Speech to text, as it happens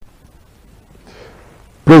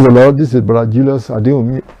Praise the Lord. This is Brother Julius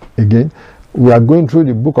Adewumi again. We are going through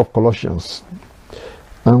the book of Colossians,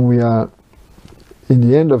 and we are in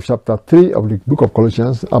the end of chapter 3 of the book of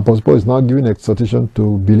Colossians. Apostle Paul is now giving exhortation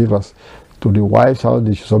to believers, to the wives, how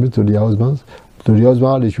they should submit to their husbands, to the husbands,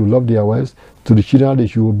 how they should love their wives, to the children, how they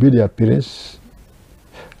should obey their parents,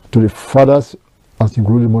 to the fathers, as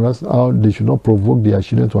including mothers, how they should not provoke their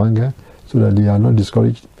children to anger, so that they are not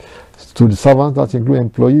discouraged. To the servants, that include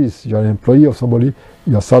employees. You are an employee of somebody,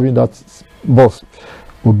 you are serving that boss.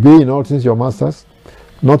 Obey in all things your masters,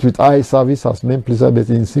 not with eye service as men pleasers, but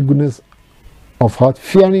in singleness of heart,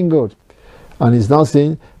 fearing God. And he's now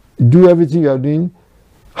saying, do everything you are doing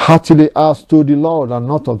heartily as to the Lord and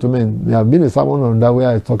not unto men. There have been a sermon on that where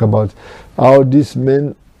I talk about how these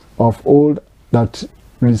men of old that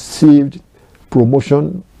received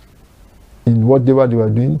promotion in whatever they were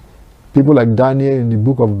doing, people like Daniel in the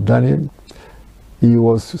book of Daniel, he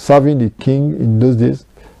was serving the king in those days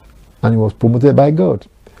and he was promoted by God.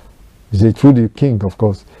 He said through the king, of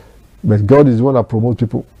course. But God is the one that promotes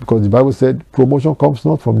people, because the Bible said promotion comes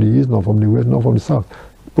not from the east, nor from the west, nor from the south.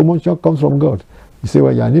 Promotion comes from God. You say,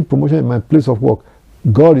 well, I need promotion in my place of work.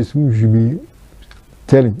 God is who you should be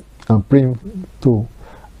telling and praying to.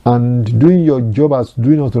 And doing your job as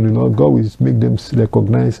doing unto the Lord, God will make them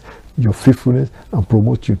recognize your faithfulness and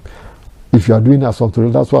promote you. If you are doing as unto the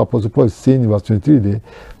Lord, that's what Apostle Paul is saying in verse 23 there.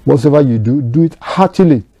 Whatsoever you do, do it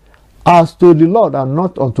heartily, as to the Lord and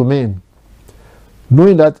not unto men,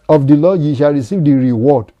 knowing that of the Lord ye shall receive the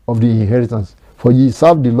reward of the inheritance. For ye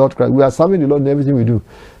serve the Lord Christ. We are serving the Lord in everything we do.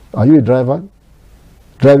 Are you a driver?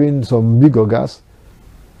 Driving some big organs?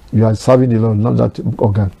 You are serving the Lord, not that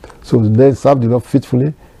organ. So then serve the Lord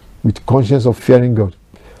faithfully with conscience of fearing God.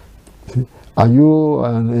 See? Are you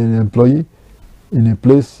an employee in a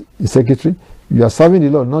place, a secretary? You are serving the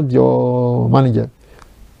Lord, not your manager.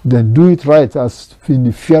 Then do it right as in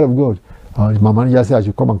the fear of God. If my manager says I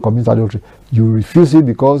should come and commit adultery, you refuse it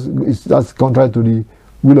because that's contrary to the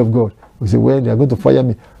will of God. You say, well, they are going to fire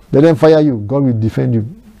me. Let them fire you. God will defend you.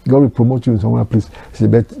 God will promote you in some other place. Say,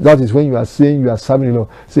 but that is when you are saying you are serving the Lord.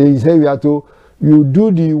 Say, he said you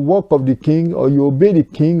do the work of the king, or you obey the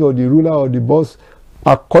king or the ruler or the boss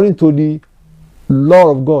according to the law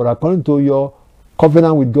of God, according to your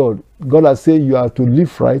covenant with God. God has said you are to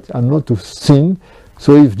live right and not to sin.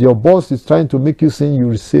 So if your boss is trying to make you sin, you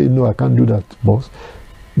will say, no, I can't do that, boss.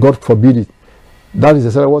 God forbid it. That is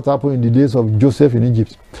exactly what happened in the days of Joseph in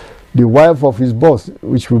Egypt. The wife of his boss,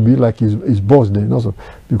 which will be like his boss then also,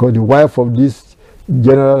 because the wife of this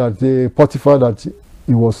general, that Potiphar, that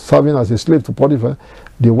he was serving as a slave to Potiphar,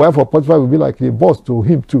 the wife of Potiphar will be like a boss to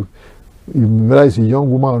him too. Whether it's a young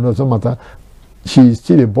woman or not, doesn't matter. She is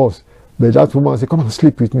still a boss. But that woman said, come and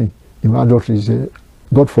sleep with me. In adultery, he said,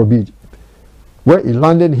 God forbid. Well, he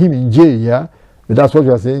landed him in jail, yeah? But that's what we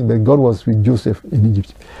are saying. But God was with Joseph in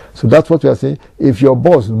Egypt. So that's what we are saying. If your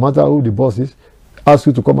boss, no matter who the boss is, asks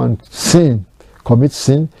you to come and sin, commit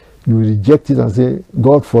sin, you reject it and say,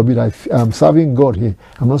 God forbid, I'm serving God here.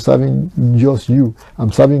 I'm not serving just you.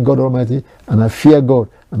 I'm serving God Almighty, and I fear God,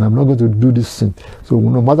 and I'm not going to do this sin. So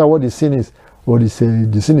no matter what the sin is, or the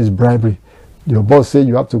sin is bribery. Your boss says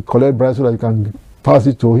you have to collect bribe so that you can pass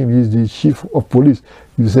it to him. He's the chief of police.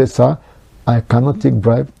 You say, sir, I cannot take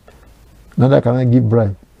bribe, neither can I give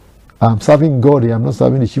bribe. I'm serving God here, I'm not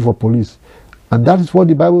serving the chief of police. And that is what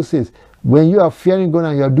the Bible says. When you are fearing God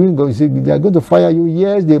and you are doing God, you say they are going to fire you.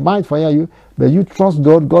 Yes, they might fire you, but you trust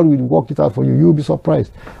God, God will work it out for you. You will be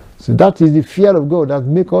surprised. So that is the fear of God that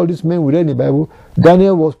make all these men we read in the Bible.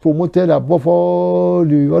 Daniel was promoted above all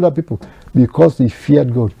the other people because he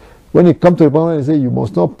feared God. When it comes to the point and say you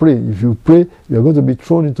must not pray. If you pray, you are going to be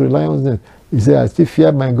thrown into the lion's den. He said, I still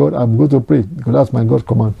fear my God, I'm going to pray, because that's my God's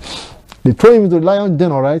command. They throw him into the lion's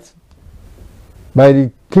den, all right, by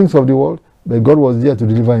the kings of the world, but God was there to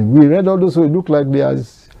deliver him. We read all those who look like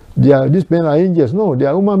these men are angels. No, they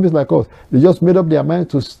are human beings like us. They just made up their mind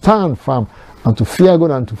to stand firm and to fear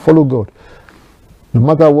God and to follow God. No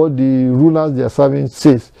matter what the rulers they are serving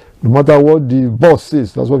says, no matter what the boss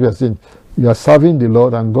says, that's what we are saying. You are serving the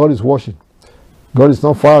Lord and God is watching. God is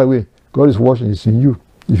not far away. God is watching. It's in you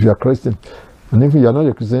if you are Christian. And if you are not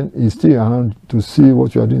a Christian, He's still around to see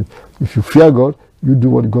what you are doing. If you fear God, you do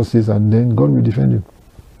what God says and then God will defend you.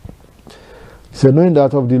 He said, knowing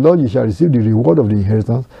that of the Lord ye shall receive the reward of the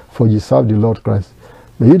inheritance, for ye serve the Lord Christ.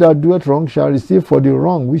 But he that doeth wrong shall receive for the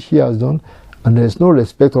wrong which he has done, and there is no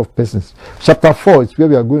respect of persons. Chapter 4 is where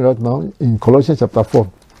we are going right now, in Colossians chapter 4.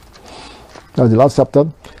 That's the last chapter.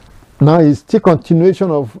 Now it's still continuation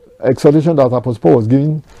of exhortation that Apostle Paul was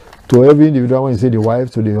giving to every individual. When you say the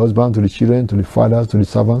wife, to the husband, to the children, to the fathers, to the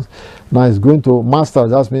servants. Now it's going to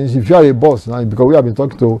masters. That means if you are a boss, now because we have been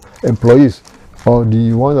talking to employees or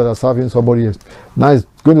the ones that are serving somebody else. Now it's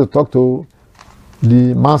going to talk to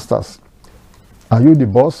the masters. Are you the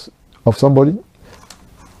boss of somebody?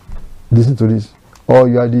 Listen to this. Or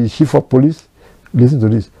you are the chief of police? Listen to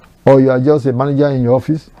this. Or you are just a manager in your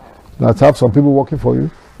office that have some people working for you?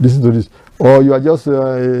 Listen to this. Or you are just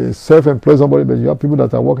a self-employed somebody, but you have people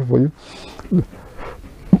that are working for you.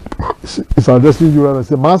 It's addressing you and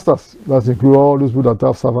say masters. That include all those people that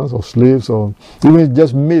have servants or slaves or even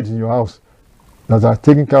just maids in your house that are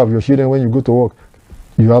taking care of your children when you go to work.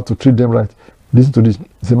 You have to treat them right. Listen to this.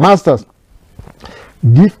 Say masters,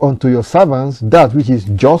 give unto your servants that which is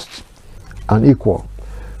just and equal,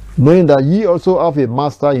 knowing that ye also have a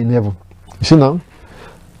master in heaven. You see now?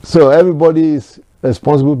 So everybody is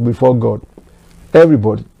responsible before God.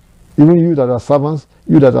 Everybody. Even you that are servants,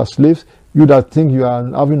 you that are slaves, you that think you are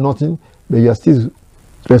having nothing, but you are still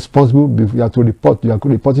responsible. You have to report. You are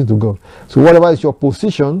reporting to God. So whatever is your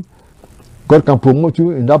position, God can promote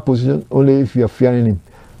you in that position only if you are fearing Him.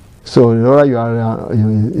 So whether you are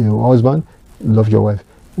your husband, love your wife.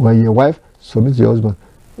 When you're a wife, submit to your husband.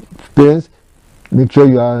 Parents, make sure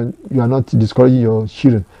you are not discouraging your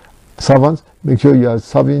children. Servants, make sure you are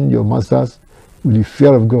serving your masters with the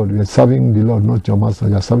fear of God. You are serving the Lord, not your master.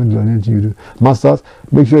 You are serving the Lord in anything you do. Masters,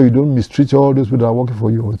 make sure you don't mistreat all those people that are working for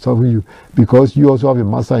you or serving you, because you also have a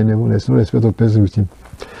master in heaven. There's no respect of person with Him.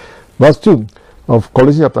 Verse 2 of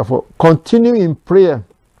Colossians chapter 4. Continue in prayer.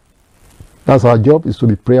 That's our job, is to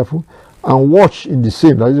be prayerful. And watch in the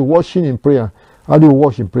same. That is watching in prayer. How do you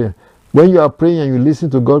watch in prayer? When you are praying and you listen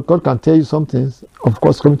to God, God can tell you some things, of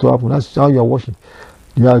course, coming to happen. That's how you are watching.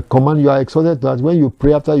 You are exhorted that when you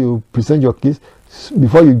pray after you present your case,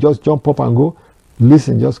 before you just jump up and go,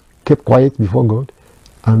 listen, just keep quiet before God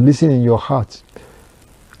and listen in your heart,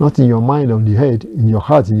 not in your mind on the head, in your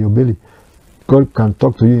heart, in your belly. God can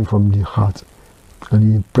talk to you from the heart, and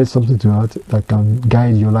He impress something to your heart that can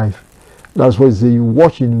guide your life. That's why He says you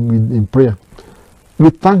watch in prayer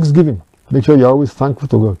with thanksgiving. Make sure you're always thankful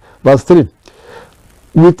to God. Verse 3.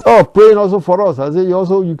 With praying also for us. I say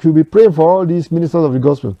you could be praying for all these ministers of the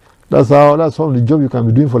gospel. That's one of the job you can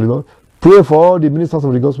be doing for the Lord. Pray for all the ministers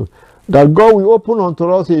of the gospel, that God will open unto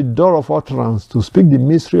us a door of utterance to speak the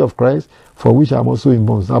mystery of Christ, for which I am also in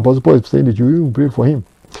bonds. Apostle Paul is saying that you will pray for him.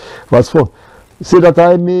 Verse 4. Say that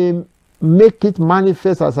I may make it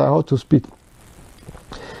manifest as I ought to speak.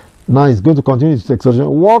 Now he's going to continue his exhortation.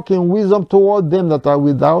 Walk in wisdom toward them that are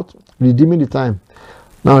without, redeeming the time.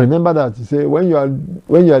 Now remember that he say when you are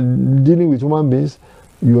dealing with human beings,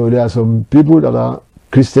 there are some people that are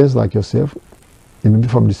Christians like yourself. They may be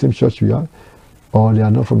from the same church you are, or they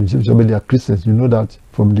are not from the same church, but they are Christians. You know that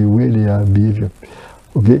from the way they are behavior.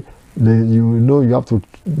 Okay, you have to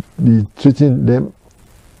be treating them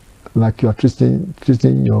like you are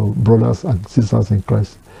treating your brothers and sisters in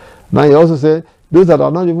Christ. Now he also said those that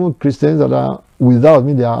are not even Christians, that are without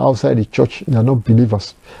me, they are outside the church. They are not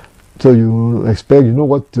believers. So you know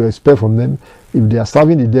what to expect from them. If they are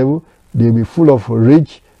serving the devil, they will be full of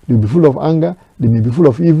rage, they will be full of anger, they may be full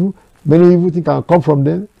of evil. Many evil things can come from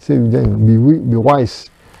them. So be wise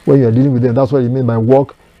when you are dealing with them. That's what he meant by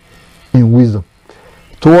walk in wisdom.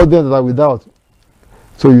 Toward them that are without.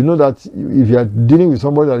 So you know that if you are dealing with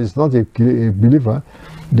somebody that is not a believer,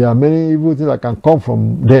 there are many evil things that can come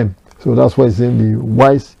from them. So that's why he's saying be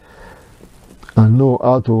wise and know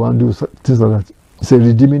how to undo things like that. Say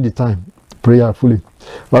redeeming the time prayerfully.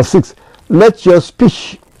 Verse 6. Let your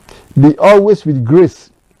speech be always with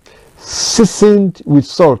grace, seasoned with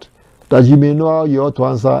salt, that you may know how you ought to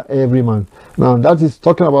answer every man. Now that is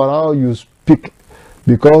talking about how you speak,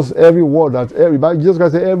 because every word that everybody, Jesus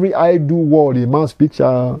Christ said, every idle word a man speaks,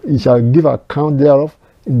 he shall give account thereof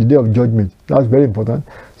in the day of judgment. That's very important.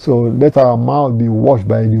 So let our mouth be washed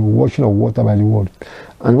by the washing of water by the word.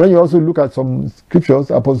 And when you also look at some scriptures,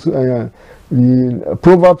 the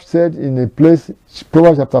Proverbs said in a place,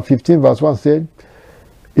 Proverbs chapter 15 verse 1 said,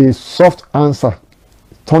 a soft answer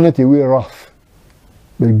turneth away wrath,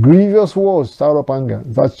 but grievous words stir up anger.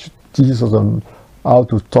 That teaches us on how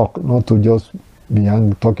to talk, not to just be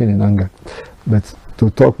talking in anger, but to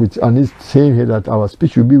talk with, and he's saying here that our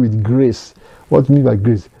speech should be with grace. What do you mean by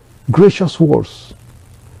grace? Gracious words.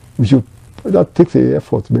 That takes an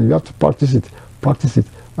effort, but you have to practice it,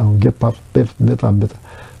 and get better and better.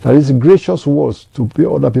 That is gracious words to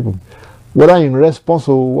other people, whether in response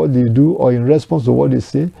to what they do or in response to what they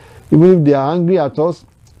say. Even if they are angry at us,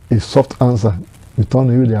 a soft answer, return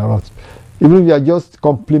you their wrath. Even if you are just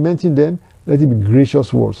complimenting them, let it be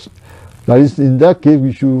gracious words. That is, in that case,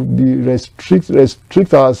 we should be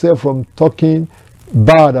restrict ourselves from talking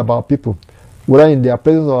bad about people, whether in their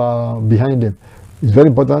presence or behind them. It's very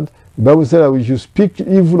important. The Bible says that we should speak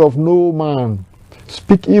evil of no man.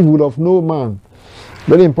 Speak evil of no man.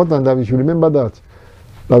 Very important that we should remember that.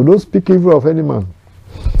 That we don't speak evil of any man.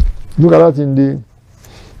 Look at that in the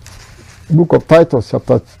book of Titus,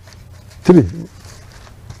 chapter 3.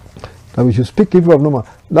 That we should speak evil of no man.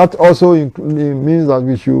 That also means that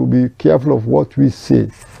we should be careful of what we say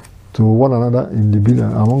to one another in the building,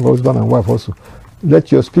 among husband and wife also.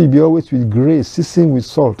 Let your speech be always with grace, seasoned with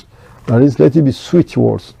salt. That is, let it be sweet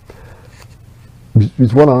words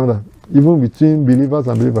with one another, even between believers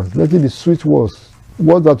and believers. Let it be sweet words,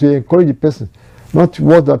 words that will encourage the person, not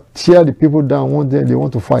words that tear the people down one day they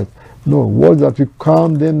want to fight. No, words that will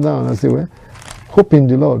calm them down and say, well, hope in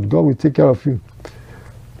the Lord, God will take care of you.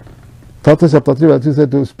 Titus chapter 3 verse 2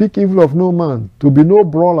 said, to speak evil of no man, to be no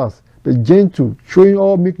brawlers, but gentle, showing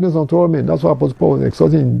all meekness unto all men. That's what Apostle Paul was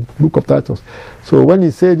exhorting in the book of Titus. So when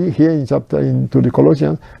he said here in to the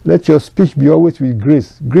Colossians, let your speech be always with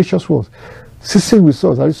grace, gracious words, seasoned with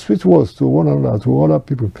salt, that is sweet words to one another, to other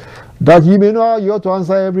people, that you may know how you ought to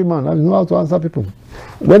answer every man. That you know how to answer people.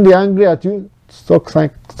 When they are angry at you, talk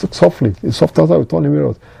softly. A soft answer will turn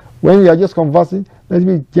away. When you are just conversing, let it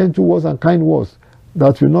be gentle words and kind words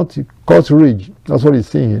that will not cause rage. That's what he's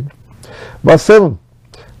saying here. Verse 7.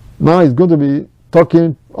 Now he's going to be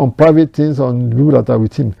talking on private things on the people that are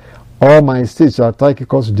with him. All my estates shall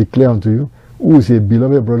Tychicus declare unto you, who is a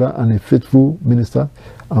beloved brother and a faithful minister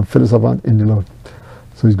and fellow servant in the Lord.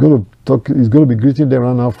 So he's going to talk. He's going to be greeting them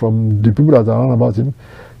right now from the people that are around about him.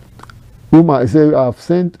 Whom I say I have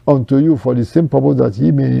sent unto you for the same purpose, that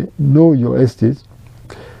ye may know your estate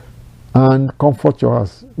and comfort your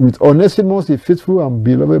house. With Onesimus, a faithful and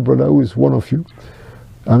beloved brother, who is one of you.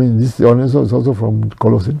 I mean, this Onesimus is also from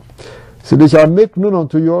Colossians. So they shall make known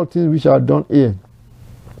unto you all things which are done here.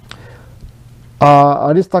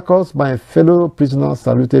 Aristarchus, my fellow prisoner,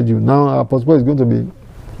 saluted you. Now, Apostle Paul is going to be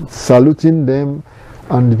saluting them,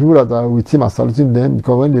 and the people that are with him are saluting them,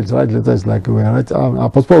 because when they write letters, it's like we are writing.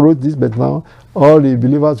 Apostle Paul wrote this, but now all the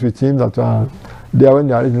believers with him that are there when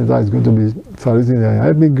they are writing letters is going to be saluting them.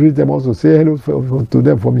 Help me greet them also. Say hello to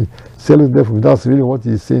them for me. Say hello to them for me. That's really what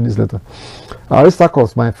he's saying in this letter.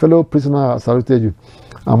 Aristarchus, my fellow prisoner, saluted you.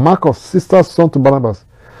 And Marcus, sister's son to Barnabas.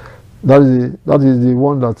 That is the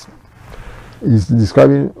one that is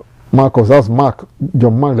describing Marcus. That's Mark,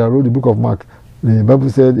 John Mark, that wrote the book of Mark. The Bible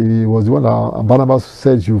said he was the one that Barnabas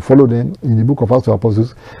said you follow them in the book of Acts of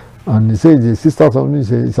Apostles. And he said the sister's son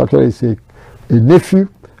is actually a nephew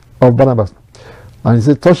of Barnabas. And he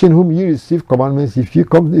said, touching whom you receive commandments, if he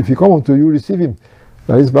come unto you, receive him.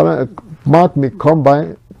 That is, Mark may come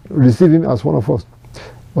by, receive him as one of us.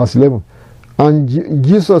 Verse 11. And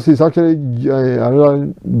Jesus is actually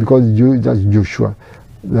because that's Joshua.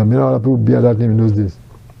 There are many other people bear that name in those days.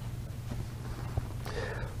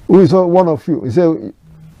 Who is one of you? He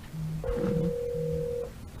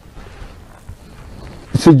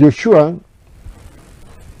said Joshua,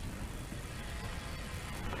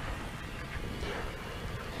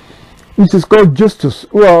 which is called Justus,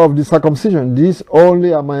 who are of the circumcision. These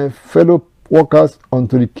only are my fellow workers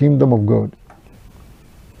unto the kingdom of God,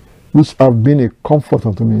 which have been a comfort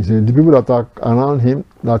unto me. So the people that are around him,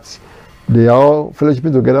 that they are all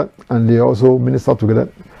fellowshipping together and they also minister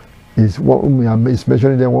together, is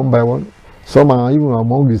mentioning them one by one. Some are even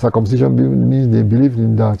among the circumcision, means they believe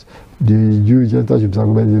in that the Jewish Gentiles should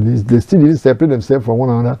circumcise. They still didn't separate themselves from one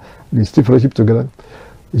another. They still fellowship together.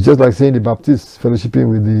 It's just like saying the Baptists fellowshipping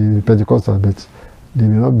with the Pentecostals, but they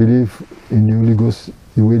may not believe in the Holy Ghost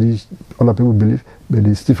the way these other people believe, but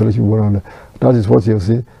they still fellowship with one another. That is what you're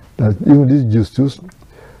saying. That even this Justus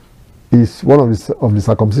is one of the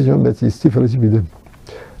circumcision, but he still fellowship with them.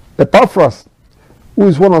 Epaphras, who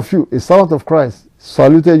is one of you, a servant of Christ,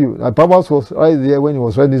 saluted you. Epaphras was right there when he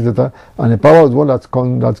was writing this letter, and Epaphras was one that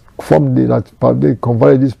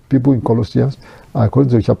converted these people in Colossians,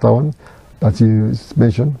 according to chapter 1 that he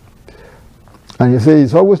mentioned. And he says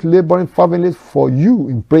he's always laboring fervently for you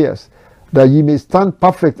in prayers, that ye may stand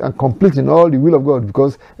perfect and complete in all the will of God.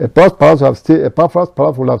 Because Epaphras will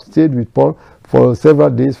have stayed with Paul for several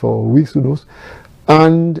days, for weeks, who knows.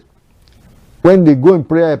 And when they go in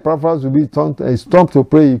prayer, Epaphras will be stumped to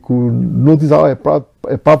pray. You could notice how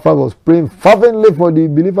Epaphras was praying fervently for the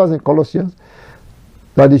believers in Colossians,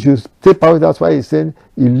 that they should stay perfect. That's why he said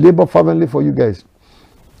he labored fervently for you guys,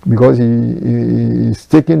 because he is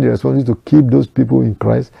taking the responsibility to keep those people in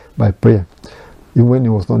Christ by prayer, even when he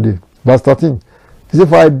was not there. Verse 13, he said,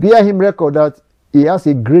 for I bear him record that he has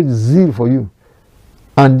a great zeal for you,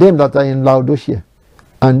 and them that are in Laodicea,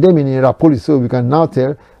 and them in Hierapolis. So we can now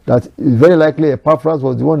tell that it's very likely Epaphras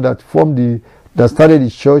was the one that that started the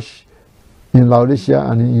church in Laodicea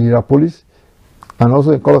and in Hierapolis, and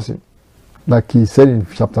also in Colossians, like he said in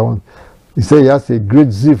chapter 1. He said he has a great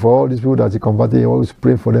zeal for all these people that he converted. He always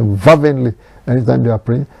prayed for them fervently anytime they are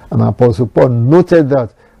praying. And Apostle Paul noted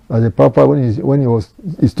that as a papa, when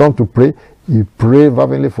it's time to pray, he prayed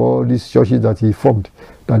fervently for all these churches that he formed,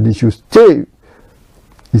 that they should stay.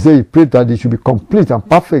 He said he prayed that they should be complete and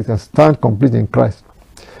perfect and stand complete in Christ.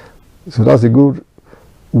 So that's a good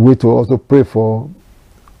way to also pray for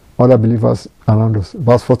other believers around us.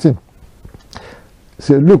 Verse 14.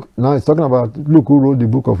 So Luke, now it's talking about Luke, who wrote the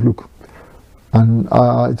book of Luke. And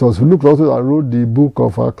it was Luke also that wrote the book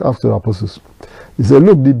of Acts of the Apostles. He said,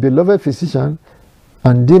 "Look, the beloved physician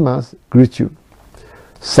and Demas greet you.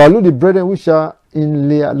 Salute the brethren which are in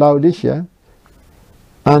Laodicea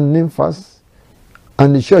and Nymphas,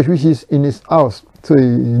 and the church which is in his house." So he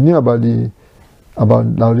knew about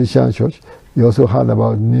Laodicean church. He also heard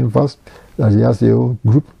about Nymphas, that he has a whole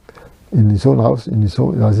group in his own house.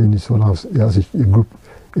 He has a group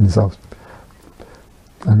in his house.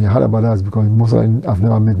 And he heard about that because most of them have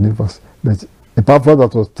never met Nymphas. But Epaphras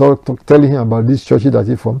that was telling him about this church that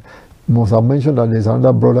he formed must have mentioned that there's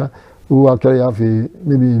another brother who actually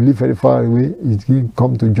maybe live very far away. He didn't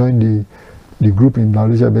come to join the group in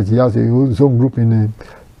Laodicea, but he has his own group in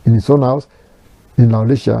his own house in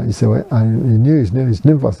Laodicea. He said, well, and he knew his name is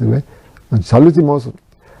Nymphas anyway, and salute him also.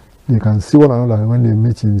 You can see one another when they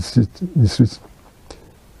meet in the streets.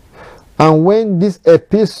 And when this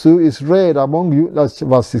epistle is read among you, that's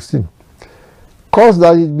verse 16, cause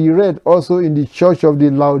that it be read also in the church of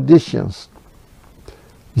the Laodiceans.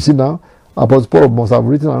 You see now, Apostle Paul must have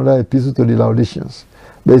written another epistle to the Laodiceans.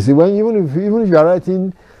 But you see, even if you are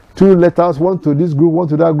writing two letters, one to this group, one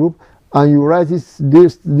to that group, and you write it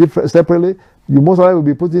separately, you most likely will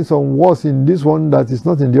be putting some words in this one that is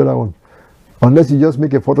not in the other one, unless you just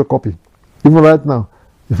make a photocopy. Even right now,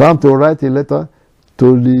 if I am to write a letter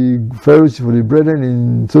to the fellowship for the brethren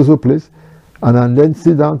in so place, and then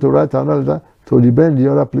sit down to write another letter to the brethren in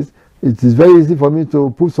the other place, it is very easy for me to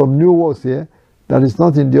put some new words here that is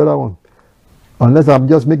not in the other one, unless I'm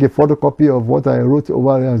just making a photocopy of what I wrote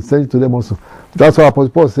over there and send it to them also. That's why Apostle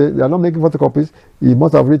Paul said they are not making photocopies. He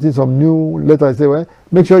must have written some new letter. I say, well,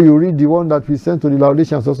 make sure you read the one that we sent to the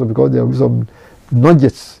Laodiceans also, because there will be some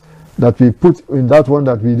nuggets that we put in that one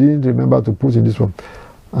that we didn't remember to put in this one.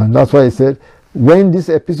 And that's why he said, when this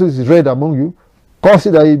epistle is read among you, cause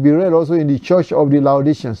it that it be read also in the church of the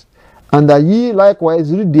Laodiceans, and that ye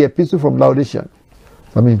likewise read the epistle from Laodicea.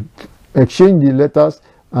 I mean, exchange the letters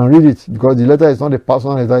and read it, because the letter is not a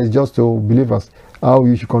personal letter, it's just to believers, how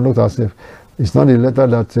we should conduct ourselves. It's not a letter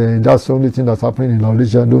that that's the only thing that's happening in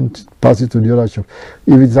Laodicea, don't pass it to the other church.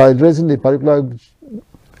 If it's addressing a particular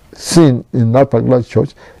sin in that particular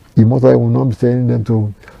church, he most likely will not be telling them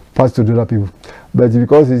to pass to the other people. But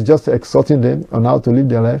because it's just exhorting them on how to live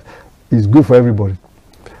their life, it's good for everybody.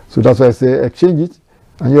 So that's why I say exchange it,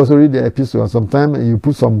 and you also read the epistle, and sometimes you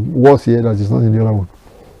put some words here that is not in the other one.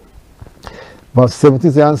 Verse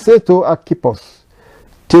 17 says, "And say to Archippus,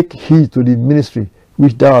 take heed to the ministry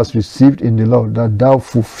which thou hast received in the Lord, that thou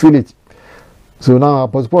fulfill it." So now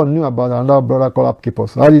Apostle Paul knew about another brother called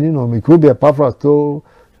Archippus. How did he know him? It could be Epaphras told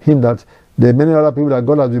him that there are many other people that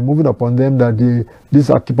God has been moving upon them, that this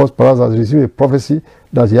Archippus perhaps has received a prophecy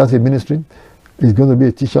that he has a ministry, he's going to be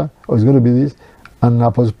a teacher, or he's going to be this. And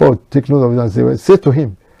Apostle Paul takes note of it and say, well, say to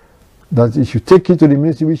him that he should take it to the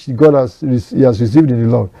ministry which God has received in the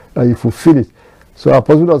Lord, that he fulfill it. So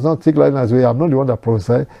Apostle does not take like as well, I'm not the one that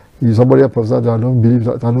prophesied. If somebody else prophesied that I don't believe,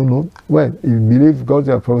 that I don't know. Well, if you believe God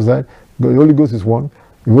has prophesied, the Holy Ghost is one.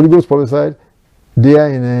 The Holy Ghost prophesied there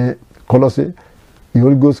in Colossae. The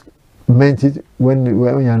Holy Ghost meant it when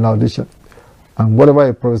you're in Laodicea. And whatever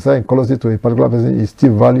he prophesied in Colossae to a particular person is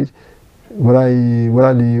still valid, whether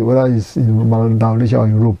it's in Laodicea or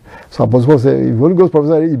in Rome. So Apostle Paul said, if the Holy Ghost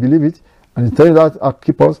prophesied it, you believe it, and he tells that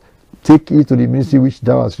Archippus, take it to the ministry which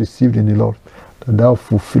thou hast received in the Lord, that thou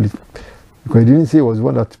fulfill it. Because he didn't say it was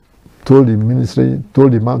one that told the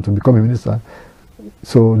man to become a minister.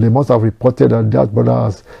 So they must have reported that brother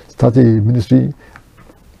has started a ministry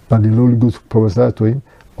that the Holy Ghost prophesied to him,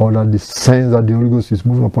 or that the sense that the Holy Ghost is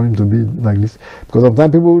moving upon him to be like this. Because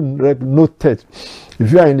sometimes people note that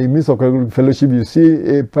if you are in the midst of fellowship, you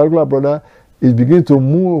see a particular brother is beginning to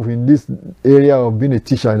move in this area of being a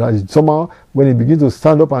teacher. That is, somehow, when he begins to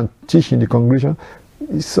stand up and teach in the congregation,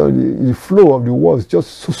 so the flow of the words is just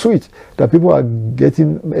so sweet that people are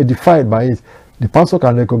getting edified by it. The pastor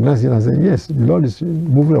can recognize it and say, yes, the Lord is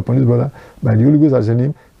moving upon this brother. By the Holy Ghost as in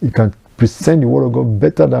him, he can present the word of God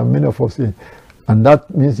better than many of us here. And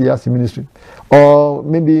that means he has a ministry. Or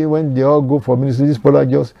maybe when they all go for ministry, this brother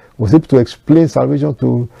just was able to explain salvation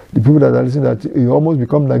to the people that are listening, that he almost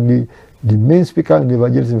become like the main speaker in the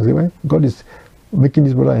evangelism. Say, well, God is making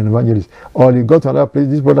this brother an evangelist. Or they go to another place,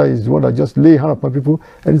 this brother is the one that just lay hand upon people.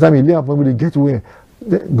 Anytime he lay hand upon people, they get away.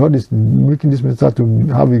 God is making this minister to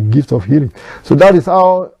have a gift of healing. So that is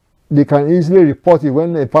how they can easily report it.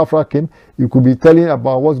 When a Epaphras came, you could be telling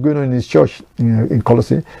about what's going on in his church in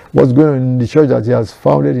Colossae, what's going on in the church that he has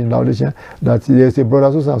founded in Laodicea, that there's a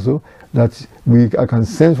brother so and so, that I can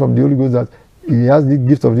sense from the Holy Ghost that he has the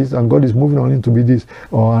gift of this and God is moving on him to be this.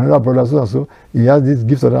 Or another brother so and so, he has this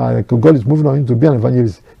gift of that, God is moving on him to be an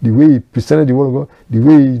evangelist. The way he presented the word of God, the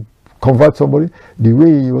way he converted somebody, the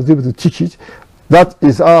way he was able to teach it, that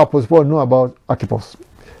is how Apostle Paul know about Archippus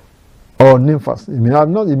or Nymphas.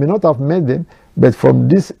 He may not have met them, but from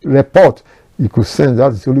this report, he could sense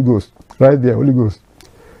that it's Holy Ghost, right there, Holy Ghost.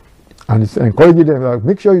 And it's encouraging them, like,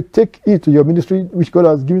 make sure you take it to your ministry, which God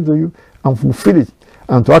has given to you, and fulfill it.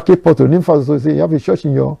 And to Archippus, to Nymphas, so say, you have a church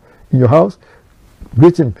in your house,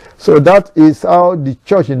 greet him. So that is how the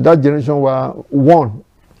church in that generation were one.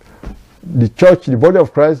 The church, the body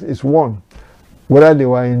of Christ is one, whether they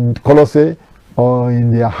were in Colossae or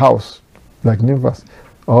in their house, like Nymphas,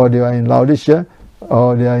 or they are in Laodicea,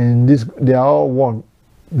 or they are in this, they are all one.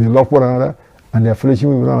 They love one another, and they are fellowship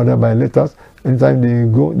with one another by letters. Anytime they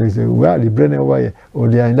go, they say, where are the brethren over here? Or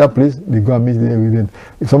they are in that place, they go and meet there with them.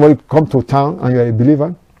 If somebody comes to town and you are a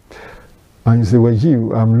believer, and you say, well, gee,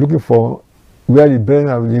 I'm looking for where the brethren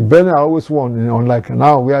are. The brethren are always one, unlike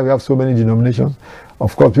now where we have so many denominations.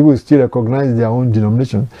 Of course, people still recognize their own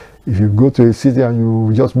denomination. If you go to a city and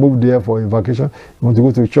you just move there for a vacation, you want to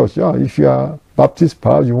go to a church. Yeah, if you are Baptist,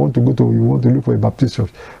 perhaps you want to look for a Baptist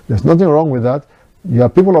church. There's nothing wrong with that. You are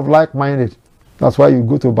people of like-minded. That's why you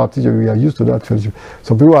go to a Baptist church. We are used to that fellowship.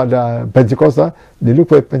 Some people are the Pentecostal, they look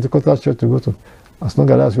for a Pentecostal church to go to, as long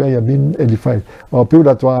as that's where you are being edified. Or people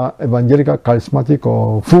that are evangelical, charismatic,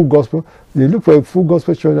 or full gospel, they look for a full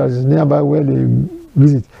gospel church that is nearby where they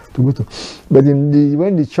visit to go to. But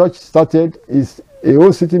when the church started, a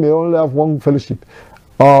whole city may only have one fellowship,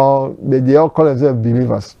 or they all call themselves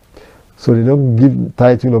believers. So they don't give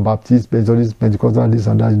title of Baptist, Methodist, Pentecostal, this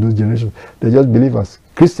and that in those generations. They're just believers,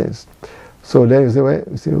 Christians. So then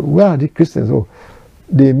you say, where are the Christians? Oh,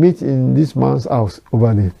 they meet in this man's house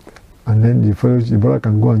over there. And then the brother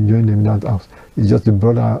can go and join them in that house. It's just the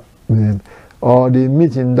brother with them. Or they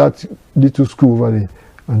meet in that little school over there,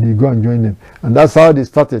 and they go and join them. And that's how they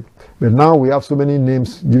started. But now we have so many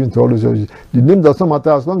names given to all those churches. The name does not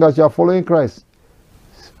matter as long as you are following Christ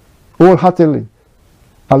wholeheartedly.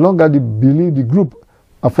 As long as the group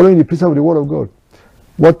are following the precepts of the Word of God.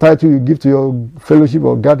 What title you give to your fellowship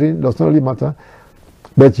or gathering does not really matter.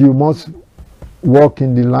 But you must walk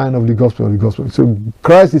in the line of the gospel. So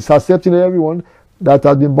Christ is accepting everyone that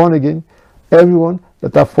has been born again, everyone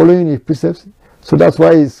that are following his precepts. So that's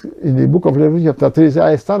why it's in the book of Revelation chapter 3, it says,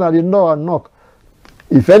 I stand at the door and knock.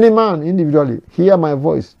 If any man individually hear my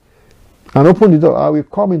voice and open the door, I will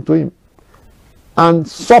come into him and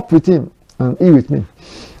sup with him and eat with me.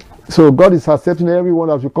 So God is accepting everyone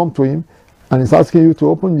that will come to him, and is asking you to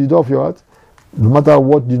open the door of your heart, no matter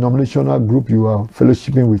what denominational group you are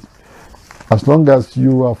fellowshipping with. As long as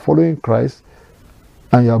you are following Christ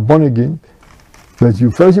and you are born again, but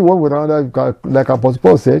you fellowship one with another, like Apostle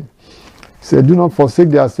Paul said, do not forsake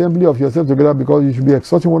the assembly of yourselves together, because you should be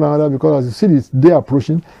exhorting one another, because as you see this day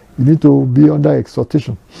approaching, you need to be under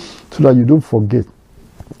exhortation so that you don't forget.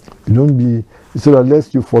 You don't be, so that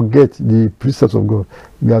lest you forget the precepts of God.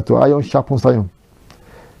 We are to iron sharpens iron.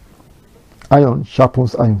 Iron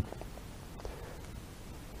sharpens iron.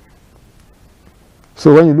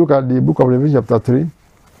 So when you look at the book of Revelation chapter 3,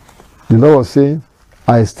 the Lord was saying,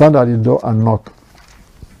 I stand at the door and knock.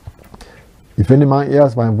 If any man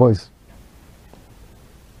hears my voice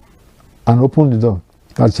and open the door,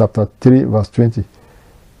 that's chapter 3 verse 20.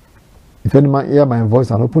 If any man hear my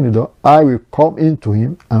voice and open the door, I will come into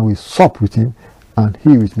him and will sup with him and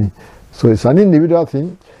he with me. So it's an individual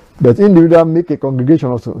thing, but individual make a congregation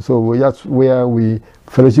also. So that's where we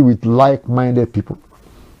fellowship with like-minded people.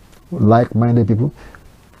 Like-minded people.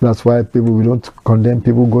 That's why we don't condemn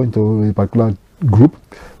people going to a particular group.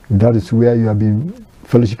 That is where you have been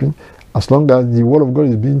fellowshipping. As long as the word of God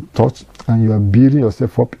is being taught and you are building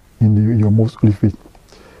yourself up in your most holy faith.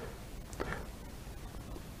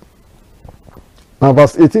 Now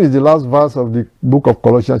verse 18 is the last verse of the book of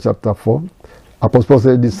Colossians chapter 4. Apostle Paul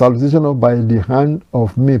said, the salvation of by the hand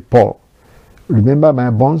of me, Paul. Remember my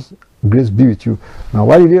bonds, grace be with you. Now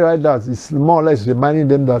why did he write that? It's more or less reminding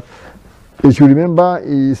them that You should remember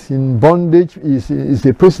he is in bondage, he is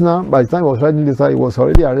a prisoner. By the time he was writing this, he was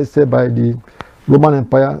already arrested by the Roman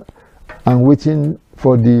Empire and waiting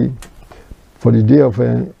for the day of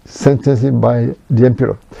sentencing by the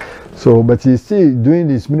emperor. So, but he's still doing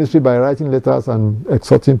his ministry by writing letters and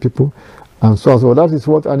exhorting people and so on. So that is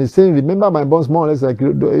what, and he's saying, remember my bonds, more or less, like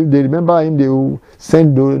if they remember him, they will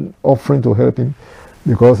send the offering to help him.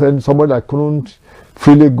 Because then somebody that couldn't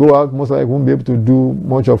freely go out, most likely won't be able to do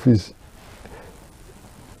much of his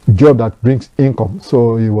job that brings income.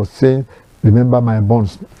 So he was saying, remember my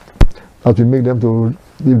bonds. That will make them to,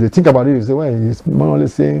 if they think about it, they say, well, he's more or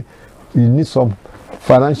less saying you need some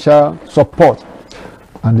financial support,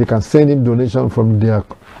 and they can send him donation from their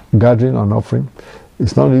gathering and offering.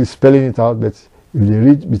 It's not really spelling it out, but if they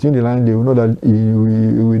read between the lines, they will know that he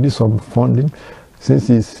will need some funding, since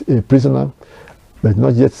he's a prisoner, but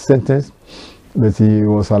not yet sentenced, but he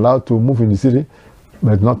was allowed to move in the city,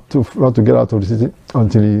 but not to get out of the city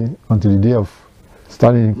until the day of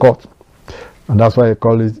standing in court. And that's why I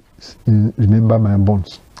call it remember my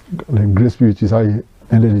bonds. The Great Spirit is how he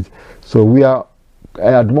ended it. So we are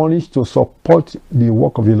admonished to support the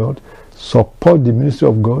work of the Lord, support the ministry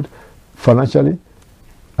of God financially,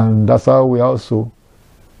 and that's how we are also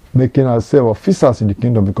making ourselves officers in the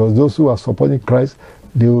kingdom, because those who are supporting Christ,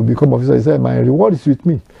 they will become officers. He said, my reward is with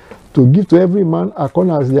me, to give to every man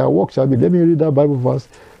according as their work shall be. Let me read that Bible verse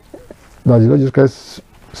that the Lord Jesus Christ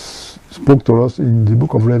spoke to us in the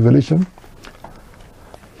book of Revelation,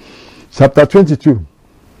 chapter 22.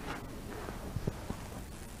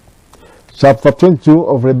 Chapter 22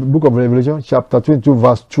 of the book of Revelation, chapter 22,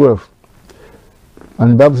 verse 12.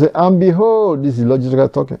 And the Bible says, and behold, this is Lord Jesus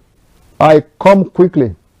Christ talking, I come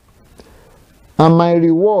quickly, and my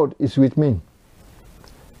reward is with me.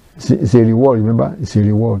 It's a reward, remember? It's a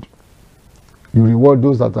reward. You reward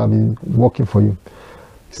those that have been working for you.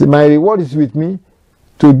 See, my reward is with me,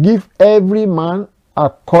 to give every man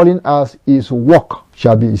according as his work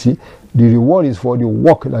shall be. You see, the reward is for the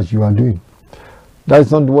work that you are doing. That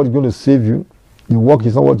is not what is going to save you. The work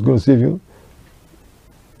is not what's going to save you.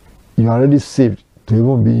 You are already saved to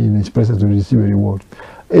even be in His presence to receive a reward.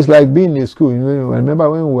 It's like being in a school. You know, I remember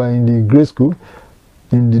when we were in the grade school,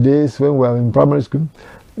 in the days when we were in primary school,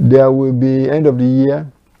 there will be end of the year.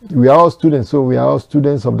 We are all students, so we are all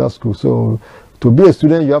students of that school. So to be a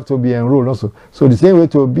student, you have to be enrolled also. So the same way,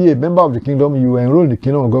 to be a member of the kingdom, you enroll in the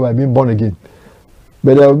kingdom of God by being born again.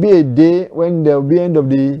 But there will be a day when there will be end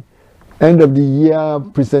of the year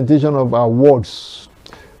presentation of awards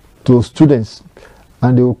to students,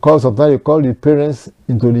 and they will call, sometimes they call the parents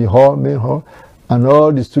into the hall, main hall, and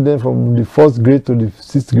all the students from the first grade to the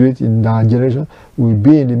 6th grade in our generation will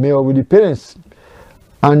be in the main hall with the parents,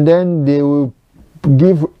 and then they will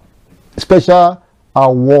give special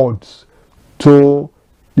awards to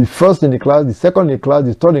the first in the class, the second in the class,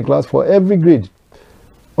 the third in the class, for every grade.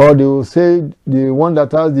 Or they will say the one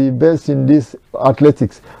that has the best in this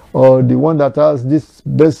athletics, or the one that has this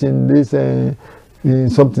best in this in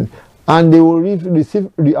something, and they will receive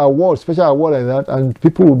the award, special award like that, and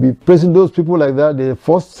people will be praising those people like that, the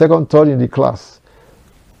first, second, third in the class.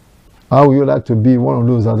 How would you like to be one of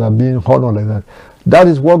those that are being honored like that? That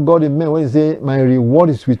is what God meant when He said, my reward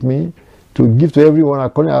is with me, to give to everyone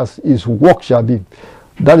according as his work shall be.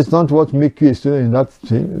 That is not what makes you a student in that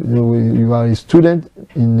thing. You are a student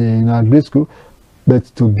in our grade school, but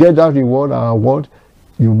to get that reward or award,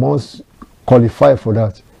 you must qualify for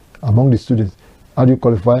that among the students. How do you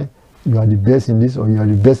qualify? You are the best in this, or you are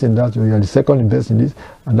the best in that, or you are the second best in this,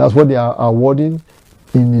 and that's what they are awarding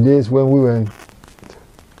in the days when we were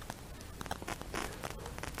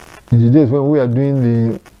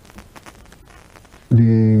doing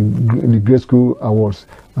the grade school awards.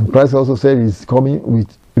 And Christ also said He's coming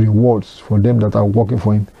with rewards for them that are working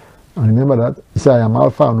for Him. And remember that He said, I am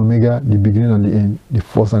Alpha and Omega, the beginning and the end, the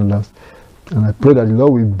first and last. And I pray that the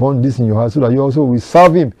Lord will burn this in your heart, so that you also will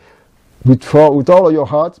serve Him with all of your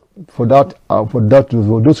heart for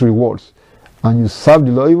those rewards. And you serve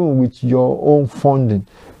the Lord even with your own funding.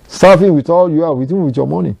 Serve Him with all you have, even with your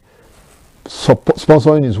money,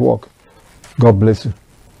 sponsoring His work. God bless you.